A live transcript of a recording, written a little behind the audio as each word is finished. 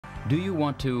Do you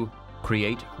want to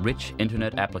create rich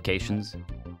internet applications?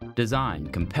 Design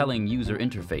compelling user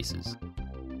interfaces?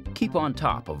 Keep on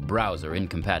top of browser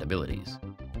incompatibilities?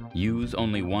 Use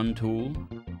only one tool?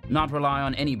 Not rely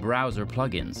on any browser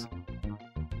plugins?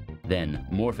 Then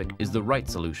Morfik is the right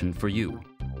solution for you.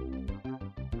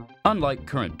 Unlike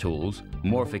current tools,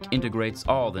 Morfik integrates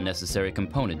all the necessary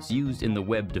components used in the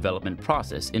web development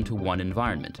process into one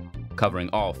environment, covering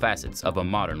all facets of a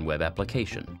modern web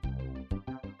application.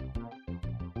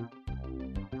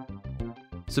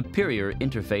 Superior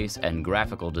interface and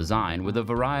graphical design with a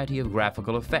variety of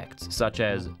graphical effects such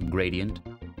as gradient,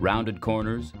 rounded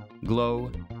corners, glow,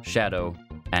 shadow,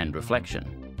 and reflection.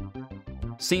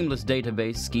 Seamless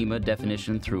database schema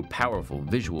definition through powerful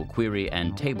visual query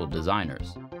and table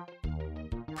designers.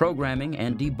 Programming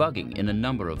and debugging in a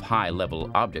number of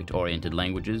high-level object-oriented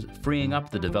languages, freeing up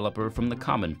the developer from the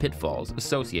common pitfalls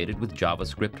associated with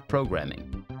JavaScript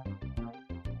programming.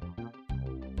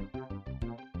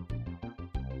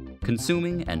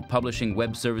 Consuming and publishing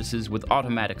web services with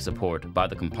automatic support by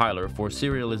the compiler for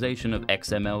serialization of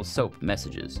XML SOAP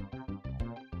messages.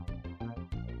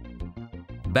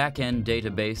 Back-end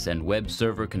database and web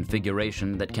server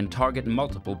configuration that can target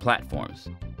multiple platforms.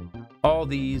 All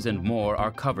these and more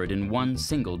are covered in one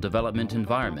single development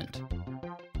environment.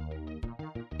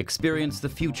 Experience the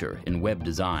future in web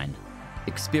design.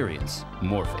 Experience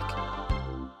Morfik.